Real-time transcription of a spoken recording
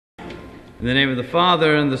In the name of the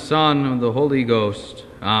Father, and the Son, and the Holy Ghost.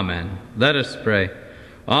 Amen. Let us pray.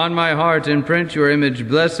 On my heart imprint your image,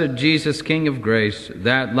 blessed Jesus, King of grace,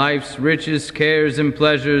 that life's riches, cares, and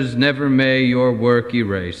pleasures never may your work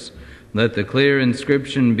erase. Let the clear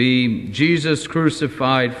inscription be, Jesus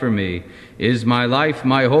crucified for me is my life,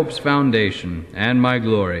 my hope's foundation, and my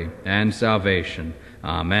glory and salvation.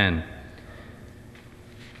 Amen.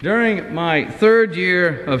 During my third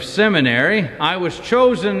year of seminary, I was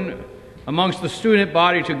chosen amongst the student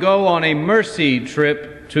body to go on a mercy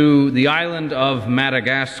trip to the island of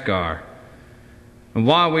Madagascar. And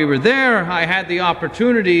while we were there, I had the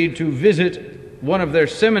opportunity to visit one of their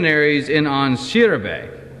seminaries in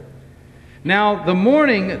Ansirabe. Now, the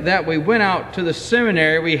morning that we went out to the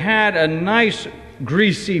seminary, we had a nice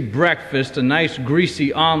greasy breakfast, a nice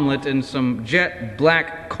greasy omelet, and some jet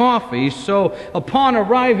black coffee. So upon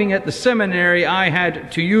arriving at the seminary, I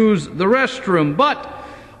had to use the restroom. But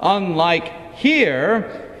unlike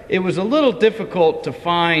here, it was a little difficult to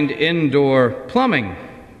find indoor plumbing.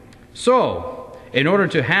 So, in order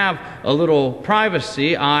to have a little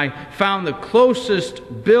privacy, I found the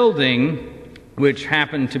closest building, which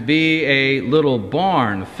happened to be a little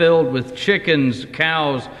barn filled with chickens,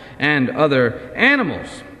 cows, and other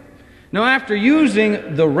animals. Now, after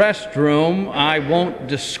using the restroom, I won't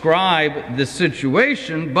describe the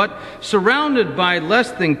situation, but surrounded by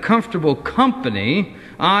less than comfortable company,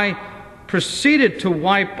 I proceeded to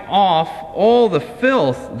wipe off all the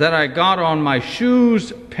filth that I got on my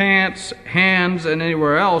shoes, pants, hands, and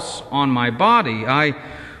anywhere else on my body. I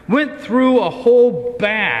went through a whole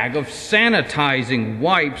bag of sanitizing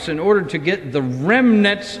wipes in order to get the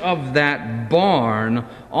remnants of that barn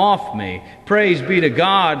off me. Praise be to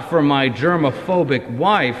God for my germophobic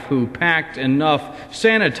wife who packed enough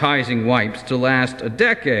sanitizing wipes to last a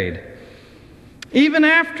decade. Even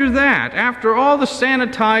after that, after all the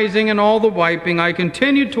sanitizing and all the wiping, I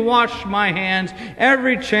continued to wash my hands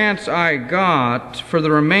every chance I got for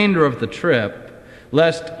the remainder of the trip,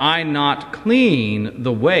 lest I not clean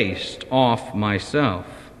the waste off myself.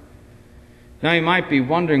 Now you might be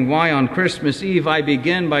wondering why on Christmas Eve I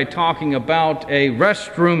begin by talking about a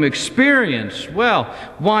restroom experience. Well,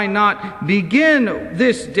 why not begin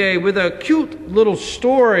this day with a cute little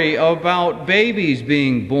story about babies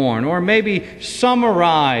being born, or maybe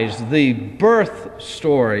summarize the birth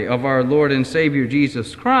story of our Lord and Savior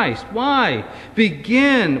Jesus Christ? Why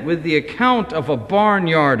begin with the account of a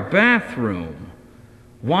barnyard bathroom?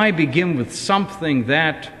 Why begin with something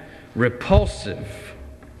that repulsive?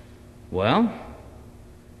 Well,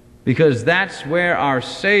 because that's where our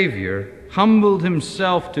Savior humbled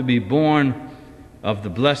himself to be born of the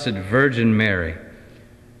Blessed Virgin Mary.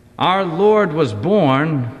 Our Lord was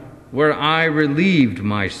born where I relieved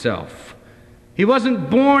myself. He wasn't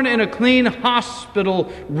born in a clean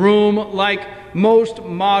hospital room like most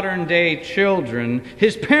modern-day children.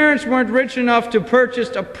 His parents weren't rich enough to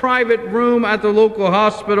purchase a private room at the local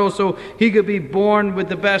hospital so he could be born with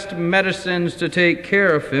the best medicines to take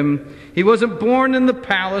care of him. He wasn't born in the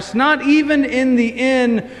palace, not even in the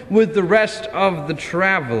inn with the rest of the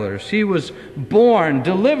travelers. He was born,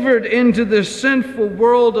 delivered into this sinful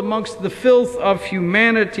world amongst the filth of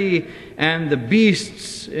humanity and the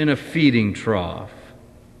beasts in a feeding trough.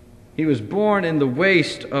 He was born in the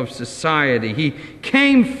waste of society. He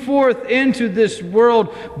came forth into this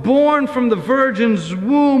world, born from the Virgin's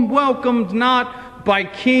womb, welcomed not by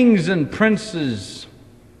kings and princes,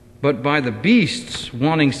 but by the beasts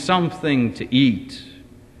wanting something to eat.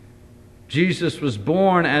 Jesus was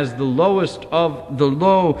born as the lowest of the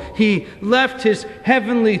low. He left his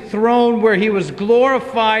heavenly throne where he was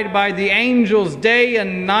glorified by the angels day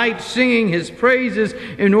and night, singing his praises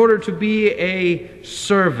in order to be a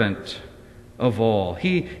servant of all.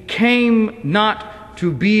 He came not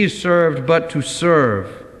to be served, but to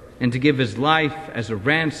serve and to give his life as a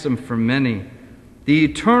ransom for many. The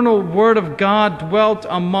eternal Word of God dwelt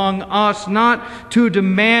among us, not to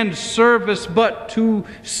demand service, but to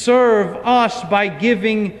serve us by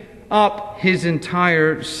giving up his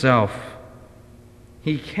entire self.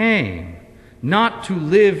 He came not to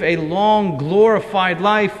live a long, glorified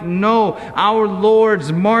life. No, our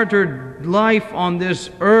Lord's martyred life on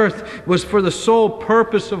this earth was for the sole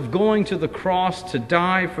purpose of going to the cross to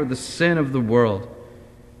die for the sin of the world.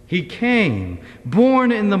 He came,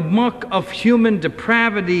 born in the muck of human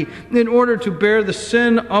depravity, in order to bear the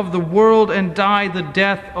sin of the world and die the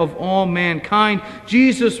death of all mankind.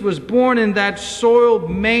 Jesus was born in that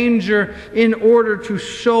soiled manger in order to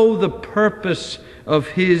show the purpose of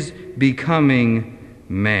his becoming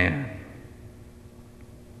man.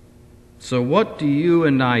 So what do you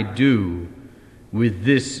and I do with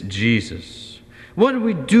this Jesus? What do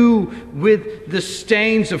we do with the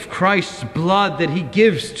stains of Christ's blood that He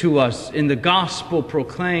gives to us in the gospel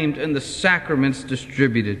proclaimed and the sacraments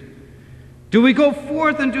distributed? Do we go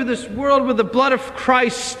forth into this world with the blood of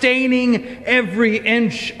Christ staining every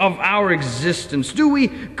inch of our existence? Do we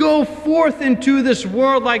go forth into this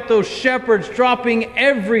world like those shepherds, dropping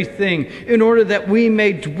everything in order that we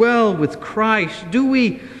may dwell with Christ? Do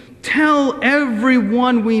we tell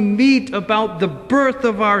everyone we meet about the birth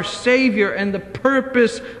of our Savior, and the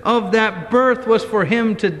purpose of that birth was for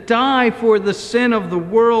Him to die for the sin of the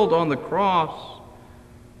world on the cross?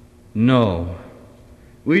 No.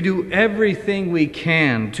 We do everything we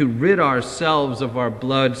can to rid ourselves of our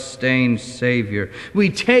blood-stained Savior.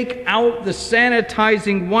 We take out the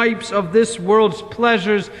sanitizing wipes of this world's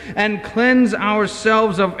pleasures and cleanse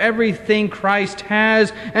ourselves of everything Christ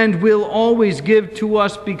has and will always give to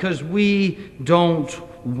us because we don't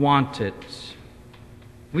want it.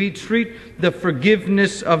 We treat the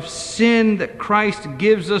forgiveness of sin that Christ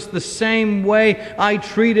gives us the same way I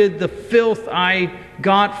treated the filth I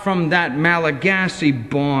got from that Malagasy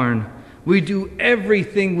barn. We do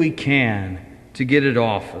everything we can to get it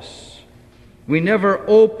off us. We never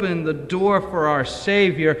open the door for our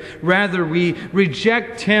Savior. Rather, we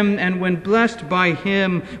reject Him, and when blessed by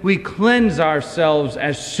Him, we cleanse ourselves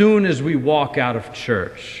as soon as we walk out of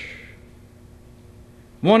church.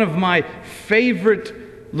 One of my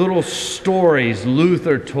favorite little stories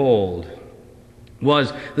Luther told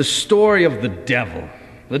was the story of the devil.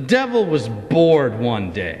 The devil was bored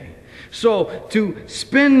one day. So to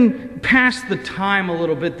pass the time a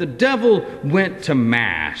little bit, the devil went to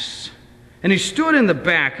Mass. And he stood in the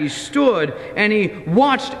back. He stood and he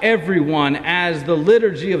watched everyone as the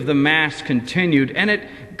liturgy of the Mass continued. And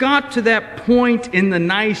it got to that point in the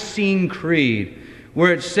Nicene Creed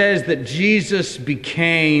where it says that Jesus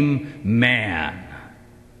became man.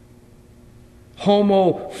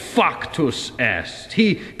 Homo factus est.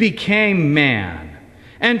 He became man.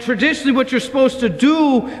 And traditionally what you're supposed to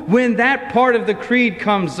do when that part of the creed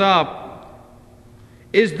comes up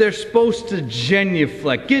is they're supposed to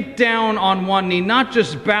genuflect. Get down on one knee. Not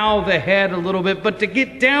just bow the head a little bit, but to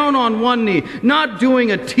get down on one knee. Not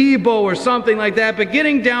doing a Tebow or something like that, but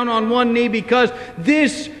getting down on one knee because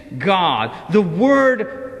this God, the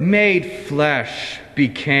Word made flesh,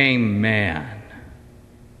 became man.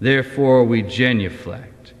 Therefore we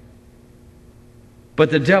genuflect. But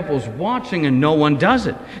the devil's watching and no one does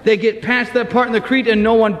it. They get past that part in the creed and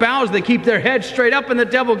no one bows. They keep their head straight up and the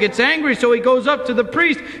devil gets angry. So he goes up to the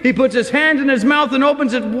priest. He puts his hand in his mouth and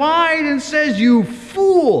opens it wide and says, "You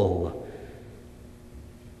fool!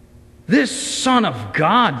 This Son of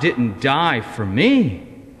God didn't die for me.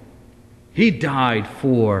 He died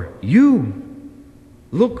for you.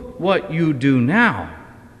 Look what you do now.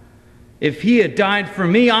 If He had died for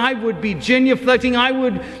me, I would be genuflecting. I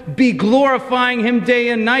would be glorifying Him day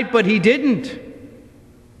and night, but He didn't.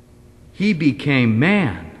 He became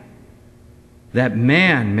man, that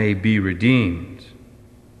man may be redeemed."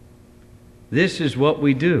 This is what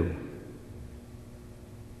we do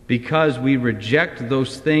because we reject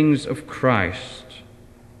those things of Christ.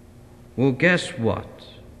 Well, guess what?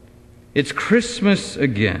 It's Christmas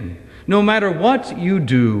again. No matter what you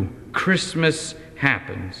do, Christmas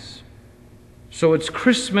happens. So it's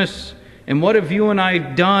Christmas, and what have you and I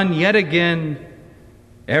done yet again?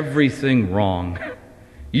 Everything wrong.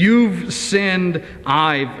 You've sinned,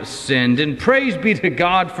 I've sinned, and praise be to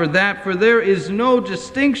God for that, for there is no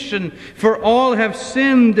distinction, for all have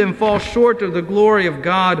sinned and fall short of the glory of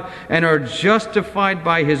God and are justified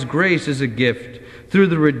by His grace as a gift, through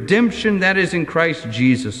the redemption that is in Christ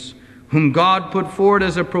Jesus, whom God put forward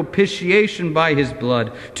as a propitiation by His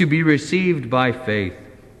blood, to be received by faith.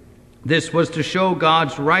 This was to show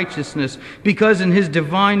God's righteousness, because in His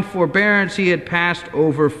divine forbearance He had passed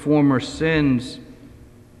over former sins.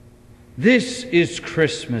 This is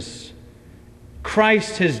Christmas.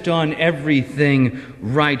 Christ has done everything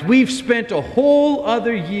right. We've spent a whole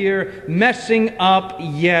other year messing up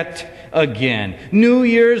yet again. New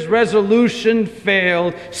Year's resolution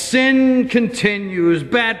failed. Sin continues.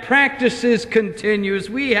 Bad practices continues.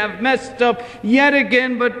 We have messed up yet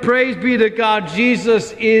again, but praise be to God,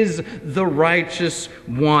 Jesus is the righteous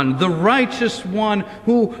one. The righteous one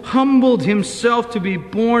who humbled Himself to be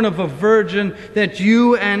born of a virgin, that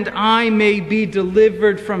you and I may be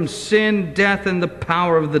delivered from sin, death, and the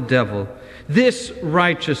power of the devil. This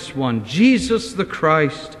righteous one, Jesus the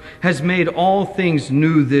Christ, has made all things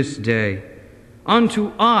new this day.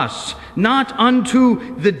 unto us, not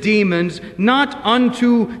unto the demons, not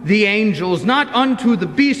unto the angels, not unto the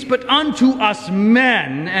beasts, but unto us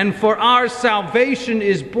men. And for our salvation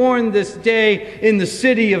is born this day in the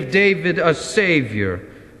city of David a Savior,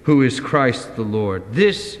 who is Christ the Lord.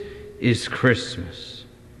 This is Christmas.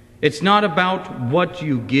 It's not about what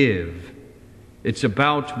you give. It's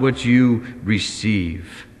about what you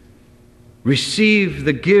receive. Receive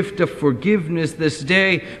the gift of forgiveness this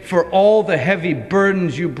day for all the heavy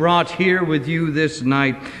burdens you brought here with you this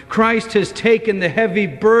night. Christ has taken the heavy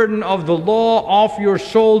burden of the law off your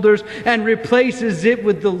shoulders and replaces it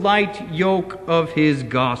with the light yoke of His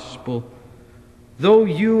gospel. Though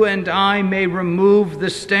you and I may remove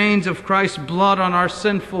the stains of Christ's blood on our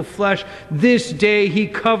sinful flesh, this day He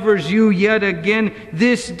covers you yet again.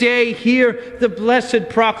 This day hear the blessed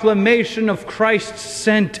proclamation of Christ's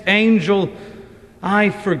sent angel,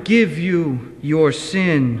 I forgive you your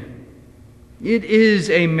sin. It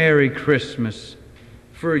is a Merry Christmas,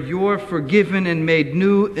 for you're forgiven and made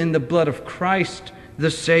new in the blood of Christ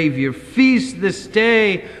the Savior. Feast this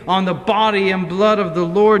day on the body and blood of the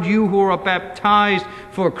Lord, you who are baptized,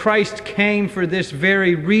 for Christ came for this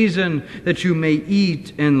very reason, that you may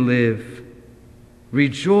eat and live.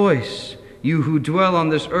 Rejoice, you who dwell on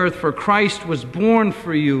this earth, for Christ was born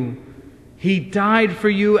for you. He died for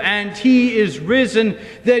you, and He is risen,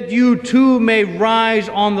 that you too may rise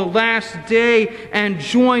on the last day and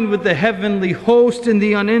join with the heavenly host in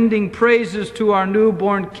the unending praises to our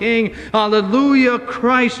newborn King. Hallelujah!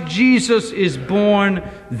 Christ Jesus is born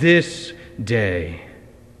this day.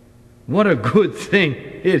 What a good thing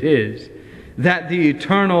it is that the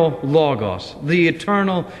eternal Logos, the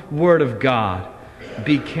eternal Word of God,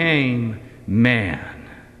 became man.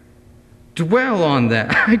 Dwell on that.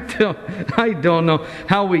 I don't know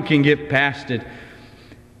how we can get past it.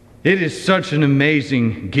 It is such an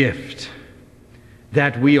amazing gift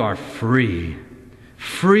that we are free.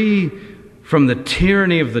 Free from the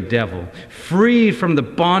tyranny of the devil. Free from the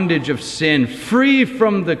bondage of sin. Free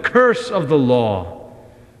from the curse of the law.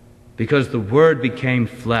 Because the Word became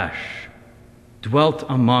flesh, dwelt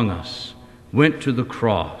among us, went to the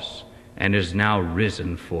cross, and is now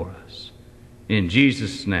risen for us. In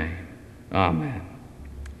Jesus' name. Amen.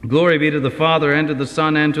 Glory be to the Father, and to the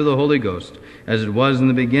Son, and to the Holy Ghost, as it was in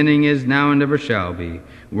the beginning, is now, and ever shall be,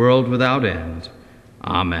 world without end.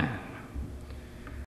 Amen.